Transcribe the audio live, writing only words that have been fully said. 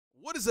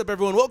What is up,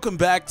 everyone? Welcome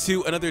back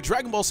to another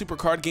Dragon Ball Super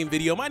card game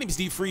video. My name is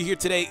D-Free here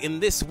today. In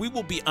this, we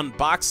will be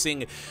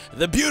unboxing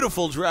the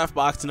beautiful draft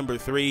box number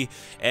 3,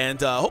 and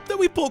hope that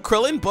we pull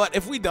Krillin, but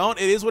if we don't,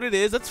 it is what it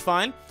is. That's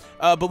fine.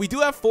 But we do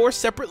have 4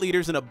 separate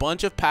leaders and a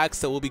bunch of packs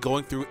that we'll be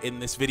going through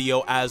in this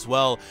video as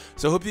well.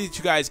 So I hope that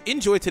you guys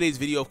enjoyed today's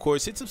video. Of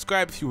course, hit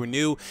subscribe if you were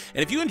new.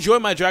 And if you enjoy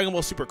my Dragon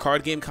Ball Super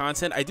card game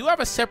content, I do have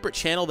a separate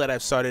channel that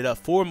I've started up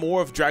for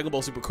more of Dragon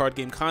Ball Super card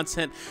game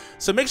content.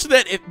 So make sure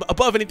that if,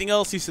 above anything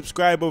else, you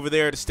subscribe over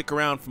there to stick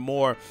around for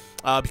more,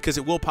 because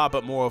it will pop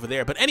up more over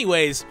there. But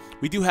anyways,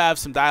 we do have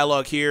some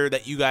dialogue here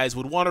that you guys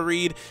would want to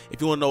read if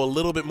you want to know a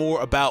little bit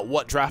more about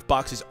what draft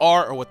boxes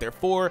are or what they're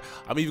for.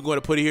 I'm even going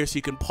to put it here so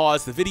you can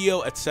pause the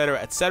video, etc.,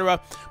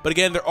 etc. But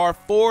again, there are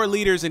 4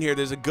 leaders in here.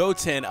 There's a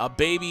Goten, a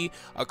Baby,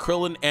 a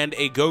Krillin, and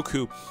a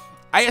Goku.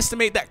 I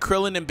estimate that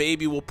Krillin and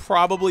Baby will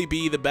probably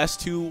be the best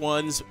 2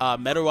 ones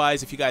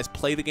meta-wise if you guys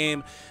play the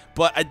game,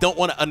 but I don't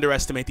want to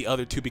underestimate the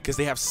other 2 because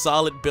they have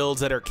solid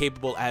builds that are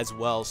capable as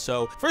well.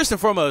 So first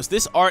and foremost,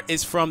 this art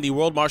is from the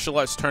World Martial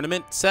Arts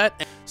Tournament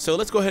set. So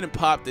let's go ahead and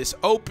pop this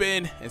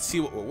open and see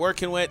what we're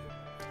working with.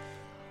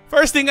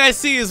 First thing I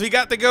see is we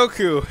got the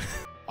Goku.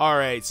 All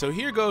right, so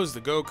here goes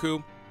the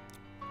Goku.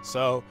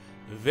 So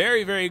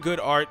very, very good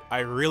art. I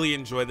really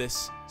enjoy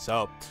this.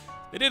 So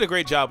they did a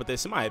great job with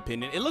this, in my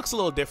opinion. It looks a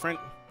little different,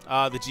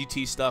 the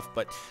GT stuff,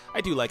 but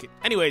I do like it.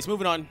 Anyways,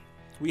 moving on.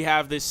 We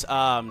have this,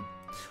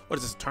 what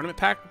is this, a tournament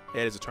pack?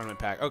 Yeah, it is a tournament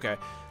pack. Okay.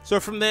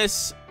 So from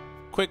this,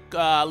 quick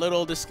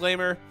little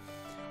disclaimer.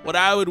 What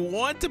I would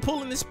want to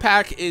pull in this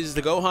pack is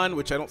the Gohan,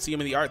 which I don't see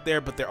him in the art there,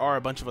 but there are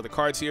a bunch of other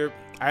cards here.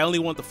 I only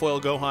want the foil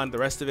Gohan. The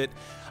rest of it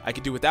I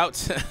could do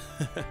without.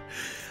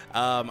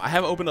 I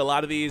haven't opened a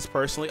lot of these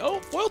personally. Oh,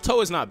 foil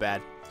Toa is not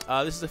bad.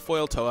 This is a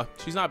foil Toa.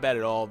 She's not bad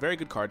at all. Very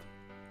good card.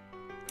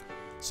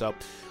 So,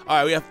 all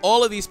right, we have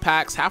all of these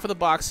packs. Half of the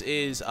box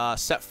is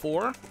set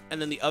 4,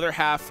 and then the other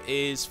half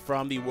is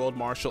from the World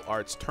Martial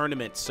Arts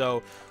Tournament.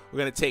 So we're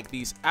going to take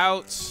these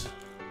out,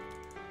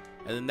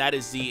 and then that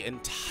is the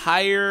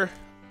entire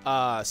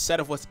set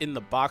of what's in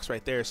the box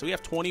right there. So we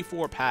have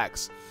 24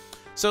 packs.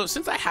 So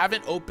since I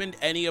haven't opened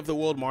any of the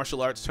World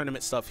Martial Arts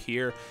Tournament stuff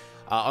here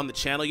on the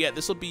channel yet,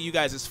 this will be you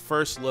guys'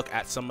 first look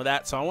at some of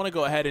that. So I want to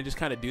go ahead and just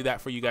kind of do that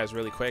for you guys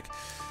really quick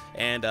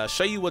and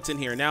show you what's in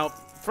here. Now,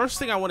 first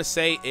thing I want to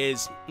say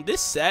is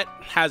this set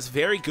has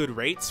very good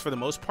rates for the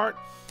most part.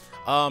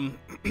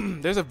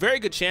 There's a very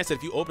good chance that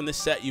if you open this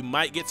set, you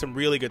might get some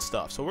really good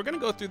stuff. So we're going to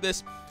go through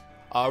this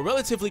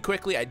relatively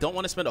quickly. I don't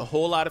want to spend a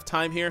whole lot of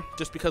time here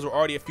just because we're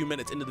already a few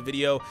minutes into the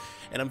video,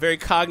 and I'm very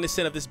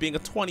cognizant of this being a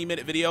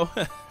 20-minute video.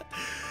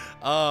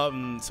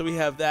 So we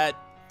have that.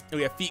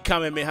 We have Feet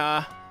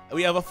Kamehameha.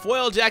 We have a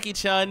foil Jackie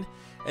Chun,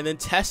 and then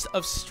Test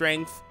of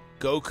Strength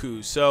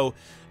Goku. So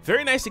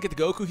very nice to get the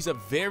Goku. He's a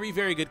very,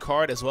 very good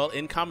card as well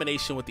in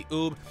combination with the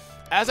Oob.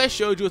 As I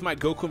showed you with my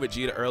Goku and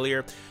Vegeta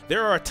earlier,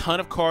 there are a ton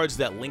of cards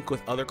that link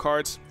with other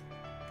cards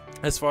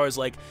as far as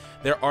like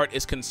their art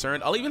is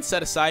concerned. I'll even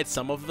set aside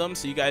some of them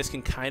so you guys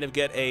can kind of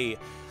get a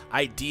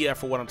idea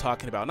for what I'm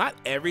talking about. Not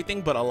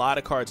everything, but a lot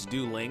of cards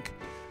do link.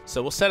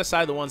 So we'll set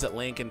aside the ones that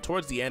link, and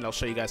towards the end, I'll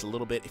show you guys a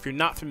little bit. If you're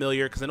not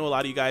familiar, because I know a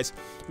lot of you guys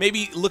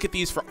maybe look at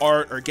these for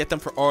art or get them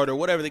for art or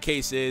whatever the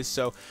case is.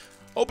 So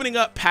opening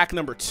up pack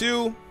number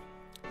 2.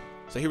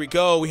 So here we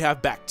go. We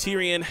have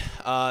Bacterian,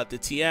 the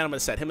Tien. I'm going to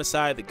set him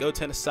aside, the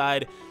Goten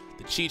aside,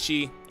 the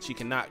Chi-Chi. She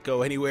cannot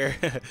go anywhere.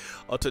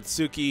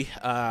 Ototsuki.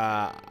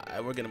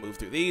 We're going to move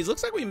through these.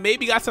 Looks like we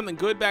maybe got something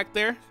good back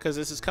there because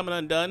this is coming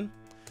undone.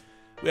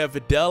 We have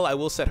Videl. I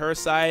will set her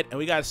aside. And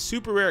we got a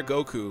super rare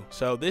Goku.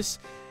 So this...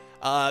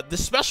 the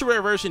special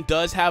rare version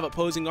does have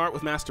opposing art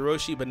with Master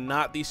Roshi, but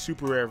not the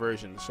super rare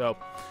version. So,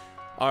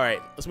 all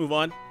right, let's move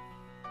on.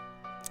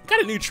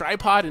 Got a new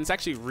tripod, and it's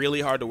actually really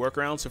hard to work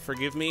around, so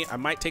forgive me. I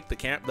might take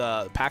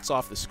the packs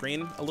off the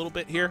screen a little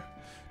bit here,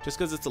 just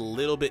because it's a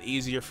little bit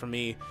easier for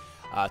me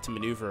to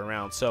maneuver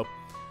around. So,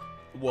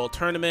 World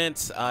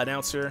Tournament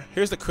announcer.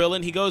 Here's the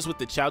Krillin. He goes with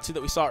the Chaozu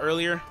that we saw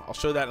earlier. I'll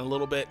show that in a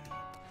little bit.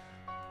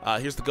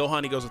 Here's the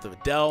Gohan. He goes with the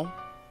Videl.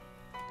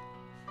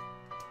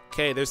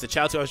 Okay, there's the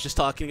Chaozu I was just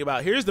talking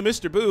about. Here's the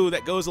Mr. Boo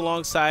that goes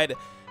alongside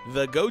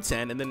the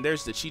Goten, and then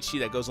there's the Chi-Chi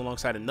that goes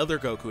alongside another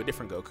Goku, a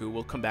different Goku.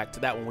 We'll come back to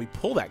that when we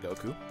pull that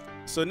Goku.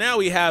 So now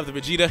we have the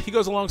Vegeta. He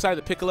goes alongside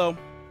the Piccolo.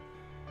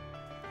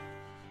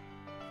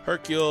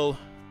 Hercule.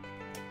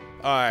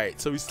 Alright,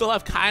 so we still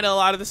have kind of a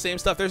lot of the same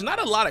stuff. There's not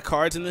a lot of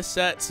cards in this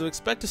set, so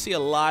expect to see a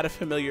lot of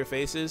familiar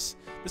faces.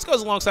 This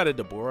goes alongside a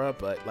Deborah,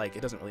 but like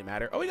it doesn't really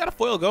matter. Oh, we got a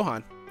foil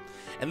Gohan.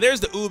 And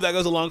there's the Oob that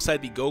goes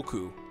alongside the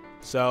Goku.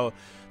 So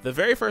the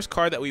very first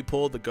card that we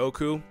pulled, the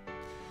Goku,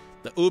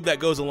 the Oob that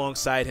goes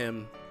alongside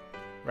him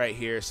right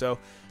here. So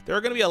there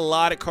are going to be a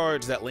lot of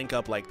cards that link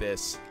up like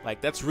this.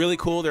 Like, that's really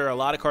cool. There are a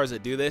lot of cards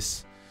that do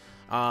this.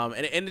 And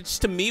it's,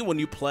 to me, when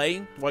you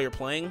play, while you're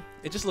playing,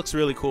 it just looks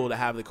really cool to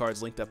have the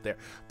cards linked up there.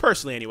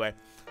 Personally, anyway.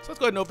 So let's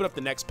go ahead and open up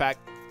the next pack.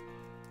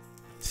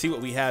 See what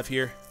we have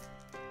here.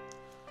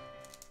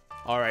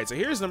 All right, so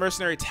here's the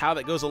Mercenary Tao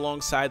that goes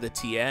alongside the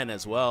Tien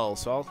as well.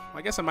 So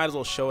I guess I might as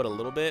well show it a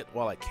little bit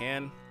while I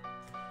can.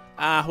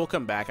 We'll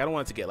come back. I don't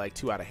want it to get like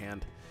too out of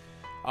hand.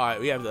 All right,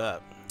 we have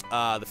the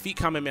Feet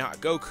Kamehameha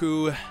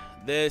Goku.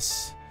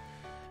 This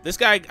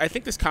guy, I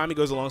think this Kami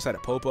goes alongside a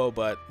Popo,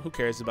 but who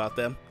cares about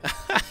them?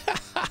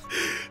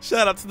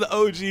 Shout out to the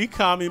OG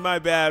Kami, my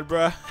bad,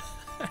 bruh.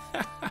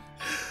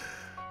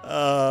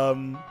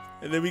 And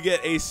then we get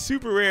a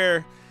super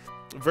rare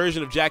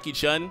version of Jackie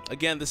Chun.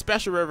 Again, the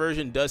special rare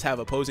version does have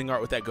opposing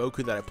art with that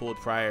Goku that I pulled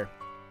prior.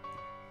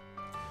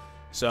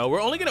 So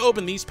we're only going to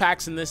open these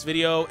packs in this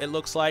video, it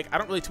looks like. I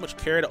don't really too much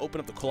care to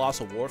open up the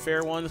Colossal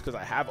Warfare ones because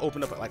I have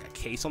opened up like a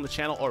case on the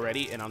channel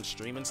already and on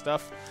stream and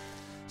stuff.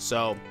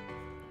 So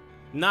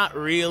not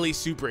really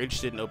super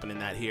interested in opening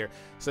that here.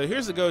 So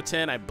here's the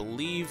Goten. I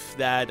believe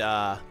that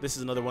this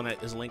is another one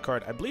that is a link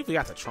card. I believe we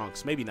got the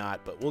Trunks. Maybe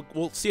not, but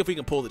we'll see if we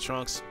can pull the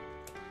Trunks.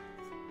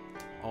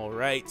 All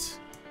right.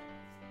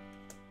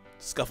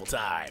 Scuffle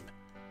time.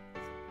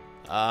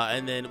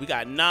 And then we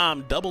got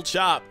Nam Double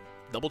Chop.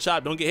 Double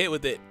Chop, don't get hit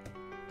with it.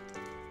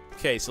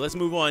 Okay, so let's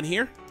move on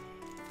here.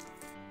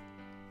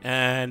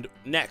 And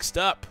next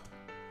up,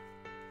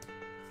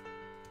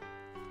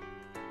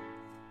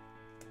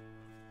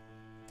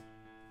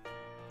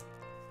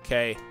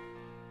 okay.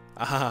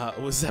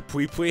 Was that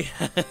Pui Pui?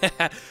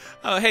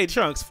 Oh, hey,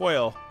 Trunks,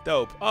 foil.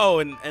 Dope. Oh,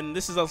 and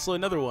this is also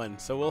another one,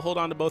 so we'll hold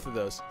on to both of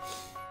those.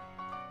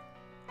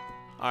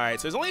 All right,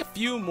 so there's only a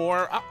few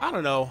more. I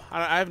don't know.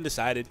 I haven't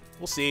decided.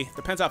 We'll see.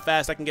 Depends how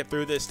fast I can get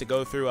through this to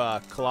go through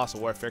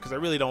Colossal Warfare, because I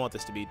really don't want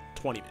this to be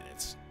 20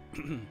 minutes.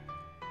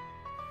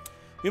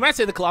 We might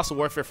save the Colossal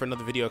Warfare for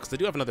another video, because I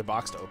do have another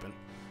box to open.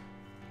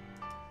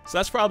 So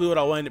that's probably what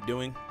I'll wind up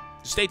doing.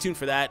 Just stay tuned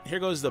for that. Here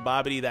goes the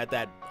Bobbity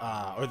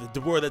or the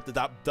Dabura that the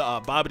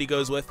Bobbity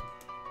goes with.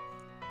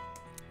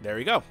 There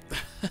we go.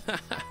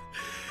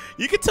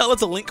 You can tell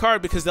it's a link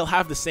card because they'll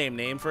have the same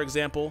name, for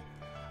example.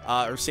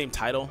 Or same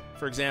title.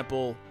 For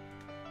example,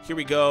 here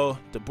we go,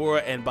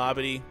 Dabura and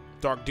Bobbity,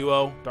 Dark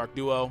Duo.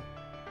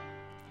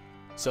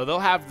 So they'll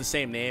have the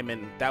same name,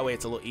 and that way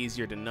it's a little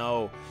easier to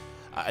know.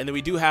 And then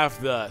we do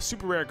have the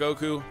Super Rare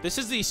Goku. This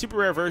is the Super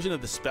Rare version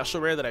of the Special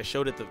Rare that I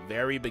showed at the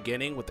very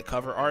beginning with the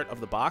cover art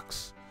of the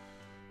box.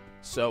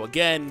 So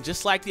again,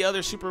 just like the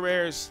other Super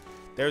Rares,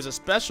 there's a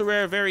Special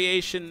Rare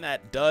variation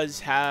that does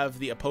have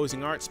the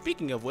opposing art.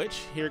 Speaking of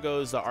which, here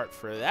goes the art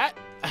for that.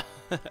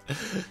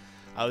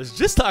 I was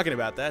just talking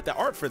about that. The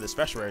art for the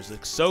Special Rares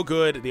looks so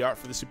good. The art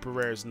for the Super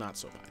Rares, not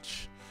so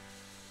much.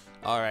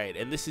 All right,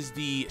 and this is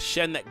the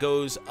Shen that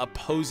goes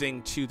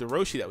opposing to the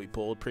Roshi that we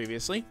pulled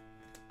previously.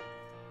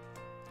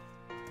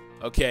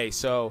 Okay,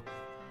 so...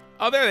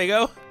 Oh, there they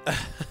go.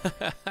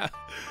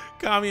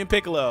 Kami and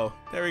Piccolo.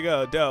 There we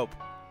go. Dope.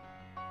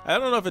 I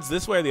don't know if it's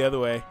this way or the other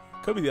way.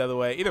 Could be the other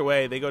way. Either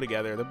way, they go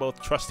together. They're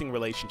both trusting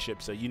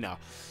relationships, so you know.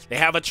 They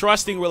have a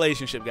trusting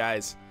relationship,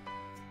 guys.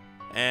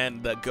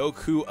 And the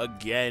Goku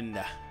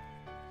again.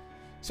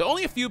 So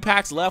only a few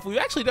packs left. We've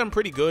actually done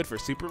pretty good for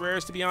super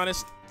rares, to be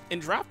honest. In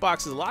draft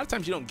boxes, a lot of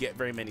times you don't get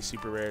very many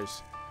super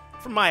rares.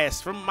 From my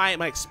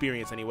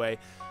experience, anyway.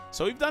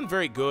 So we've done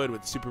very good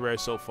with super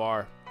rares so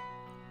far.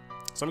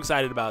 So I'm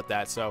excited about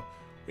that. So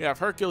we have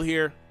Hercule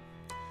here.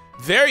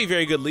 Very,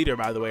 very good leader,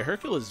 by the way.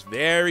 Hercule is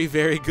very,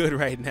 very good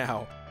right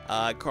now.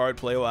 Card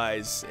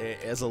play-wise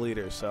as a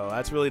leader. So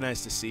that's really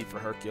nice to see for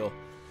Hercule.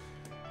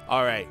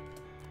 All right.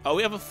 Oh,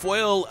 we have a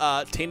foil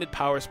Tainted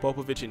Powers,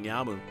 Popovich, and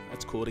Yamu.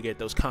 That's cool to get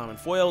those common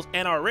foils.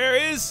 And our rare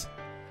is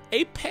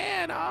a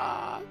Pan.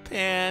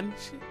 Pan.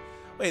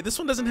 Wait, this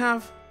one doesn't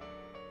have...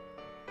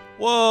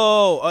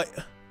 Whoa.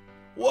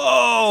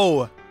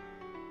 Whoa.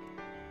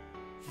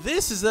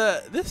 This is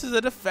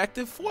a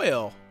defective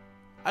foil.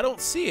 I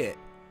don't see it.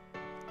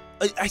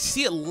 I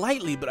see it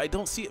lightly, but I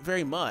don't see it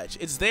very much.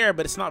 It's there,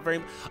 but it's not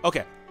very...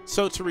 Okay,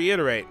 so to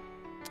reiterate,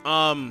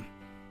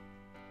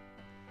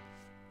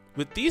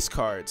 with these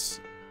cards...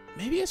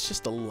 Maybe it's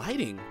just the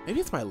lighting. Maybe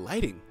it's my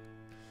lighting.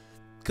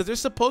 Because they're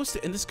supposed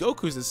to... And this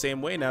Goku's the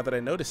same way now that I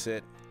notice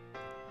it.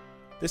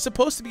 There's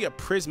supposed to be a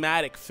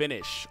prismatic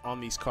finish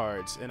on these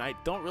cards. And I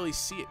don't really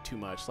see it too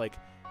much. Like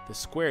the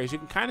squares. You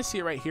can kind of see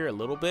it right here a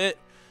little bit.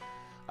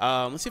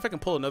 Let's see if I can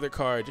pull another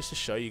card just to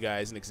show you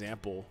guys an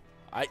example.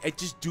 I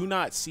just do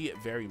not see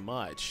it very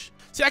much.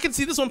 See, I can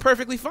see this one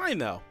perfectly fine,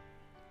 though.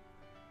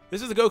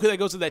 This is the Goku that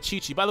goes with that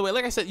Chi-Chi. By the way,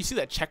 like I said, you see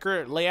that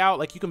checker layout?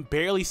 Like, you can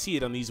barely see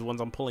it on these ones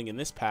I'm pulling in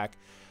this pack.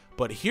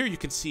 But here you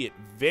can see it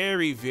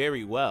very,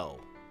 very well.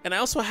 And I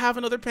also have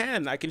another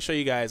Pan I can show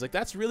you guys. Like,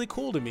 that's really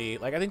cool to me.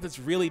 Like, I think that's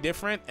really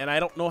different. And I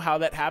don't know how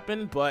that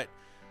happened, but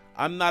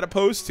I'm not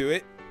opposed to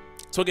it.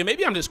 So, again,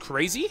 maybe I'm just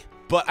crazy.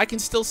 But I can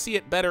still see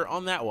it better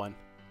on that one.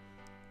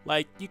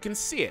 Like, you can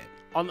see it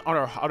on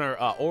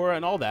our aura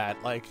and all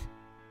that. Like,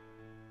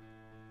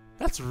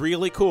 that's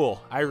really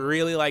cool. I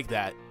really like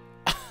that.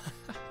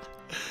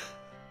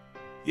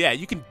 Yeah,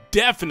 you can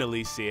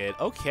definitely see it.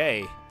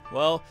 Okay.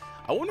 Well,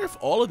 I wonder if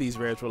all of these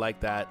rares were like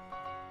that.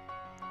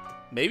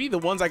 Maybe the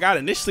ones I got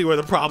initially were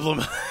the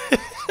problem.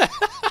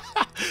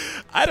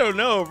 I don't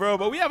know, bro.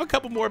 But we have a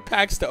couple more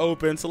packs to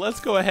open, so let's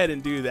go ahead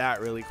and do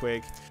that really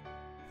quick.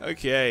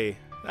 Okay.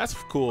 That's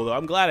cool, though.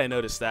 I'm glad I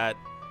noticed that.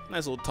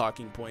 Nice little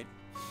talking point.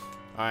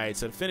 All right,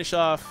 so to finish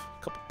off,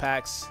 a couple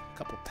packs.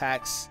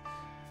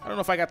 I don't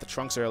know if I got the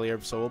trunks earlier,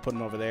 so we'll put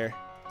them over there.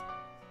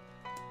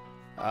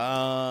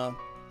 Our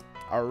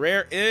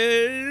rare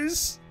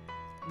is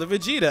the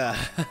Vegeta.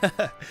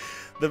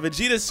 The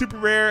Vegeta super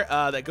rare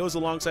that goes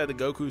alongside the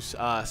Goku's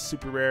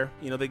super rare.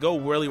 You know, they go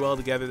really well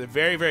together. They're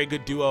very, very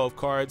good duo of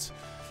cards.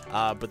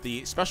 But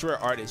the special rare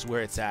art is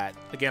where it's at.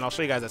 Again, I'll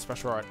show you guys that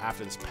special art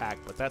after this pack,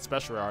 but that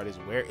special rare art is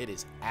where it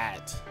is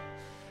at.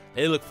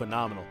 They look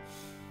phenomenal.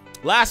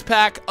 Last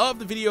pack of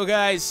the video,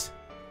 guys.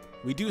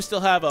 We do still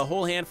have a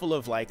whole handful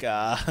of like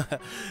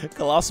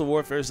Colossal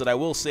Warfares that I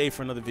will save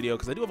for another video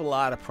because I do have a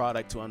lot of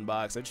product to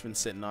unbox. I've just been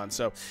sitting on,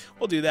 so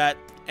we'll do that.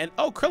 And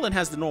oh, Krillin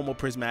has the normal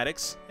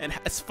prismatics, and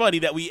it's funny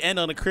that we end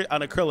on a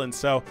Krillin.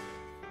 So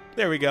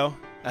there we go.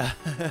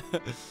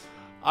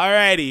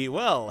 Alrighty,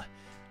 well,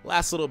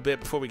 last little bit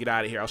before we get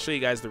out of here, I'll show you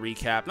guys the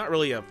recap. Not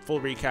really a full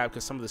recap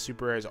because some of the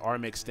super rares are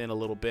mixed in a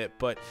little bit,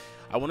 but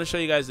I want to show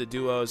you guys the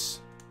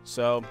duos.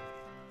 So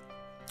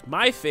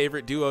my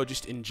favorite duo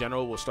just in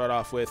general, we'll start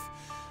off with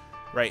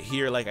right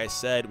here. Like I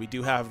said, we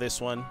do have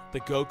this one, the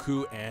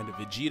Goku and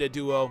Vegeta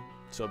duo.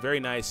 So very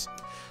nice.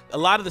 A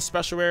lot of the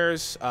special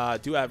rares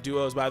do have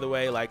duos, by the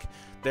way. Like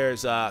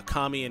there's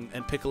Kami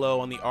and Piccolo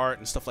on the art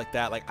and stuff like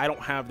that. Like I don't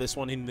have this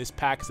one in this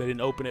pack because I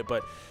didn't open it,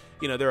 but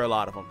you know, there are a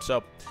lot of them.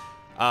 So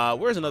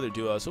where's another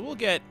duo? So we'll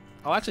get,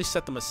 I'll actually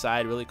set them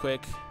aside really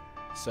quick.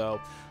 So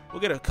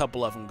we'll get a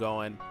couple of them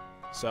going.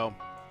 So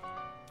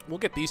we'll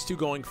get these two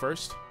going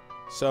first.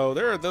 So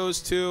there are those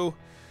two.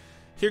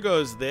 Here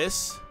goes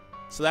this.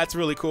 So that's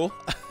really cool.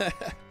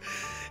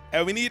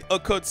 And we need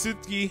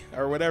Okotsuki,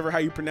 or whatever how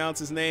you pronounce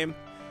his name.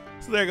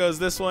 So there goes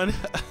this one.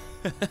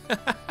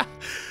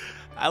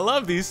 I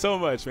love these so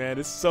much, man.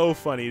 It's so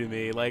funny to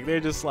me. Like they're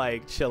just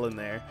like chilling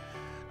there.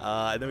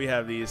 And then we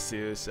have these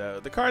two. So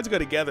the cards go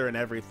together and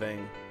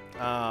everything.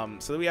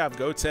 So then we have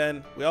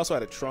Goten. We also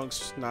had a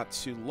Trunks not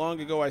too long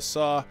ago I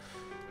saw.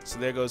 So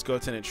there goes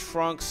Goten and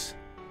Trunks.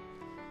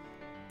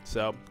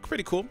 So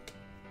pretty cool.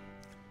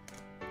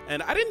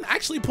 And I didn't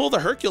actually pull the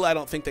Hercule, I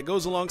don't think, that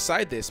goes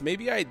alongside this.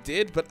 Maybe I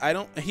did, but I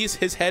don't.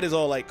 His head is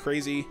all like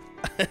crazy.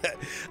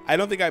 I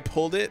don't think I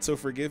pulled it, so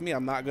forgive me.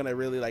 I'm not gonna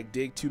really like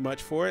dig too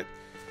much for it.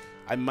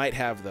 I might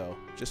have though,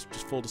 just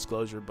full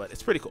disclosure, but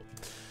it's pretty cool.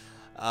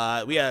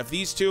 We have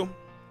these two,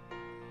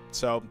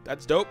 so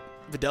that's dope.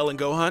 Videl and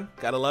Gohan,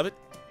 gotta love it.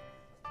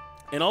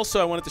 And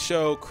also I wanted to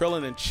show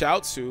Krillin and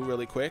Chaozu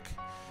really quick.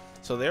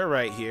 So they're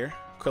right here,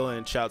 Krillin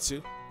and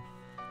Chaozu.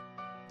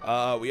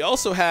 We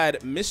also had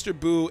Mr.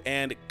 Buu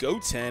and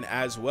Goten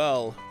as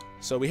well.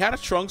 So we had a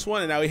Trunks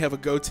one, and now we have a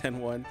Goten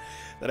one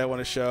that I want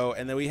to show.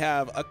 And then we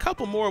have a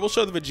couple more. We'll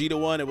show the Vegeta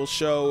one, and we'll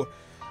show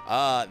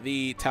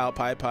the Tao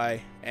Pai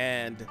Pai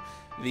and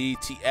the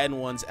Tien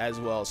ones as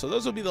well. So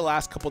those will be the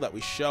last couple that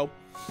we show.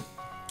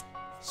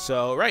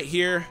 So right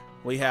here,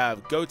 we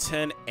have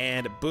Goten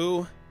and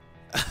Buu.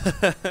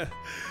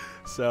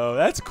 So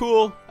that's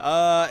cool.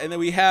 And then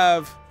we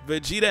have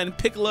Vegeta and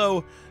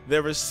Piccolo. The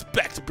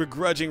respect,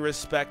 begrudging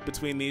respect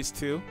between these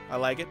two. I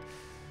like it.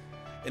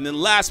 And then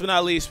last but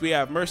not least, we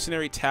have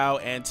Mercenary Tao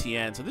and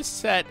Tien. So this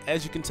set,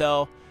 as you can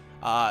tell,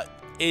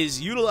 is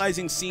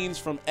utilizing scenes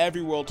from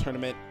every world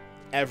tournament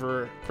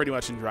ever, pretty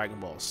much in Dragon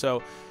Ball.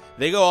 So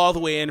they go all the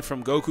way in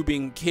from Goku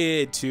being a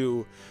kid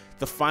to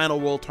the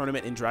final world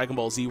tournament in Dragon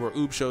Ball Z where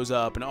Oob shows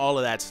up and all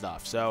of that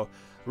stuff. So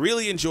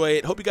really enjoy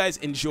it. Hope you guys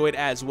enjoyed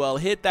as well.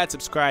 Hit that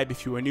subscribe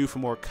if you are new for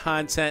more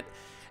content.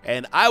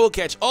 And I will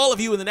catch all of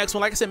you in the next one.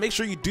 Like I said, make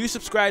sure you do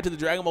subscribe to the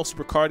Dragon Ball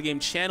Super Card Game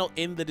channel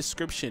in the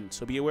description.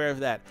 So be aware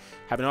of that.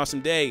 Have an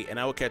awesome day, and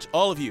I will catch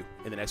all of you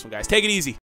in the next one, guys. Take it easy.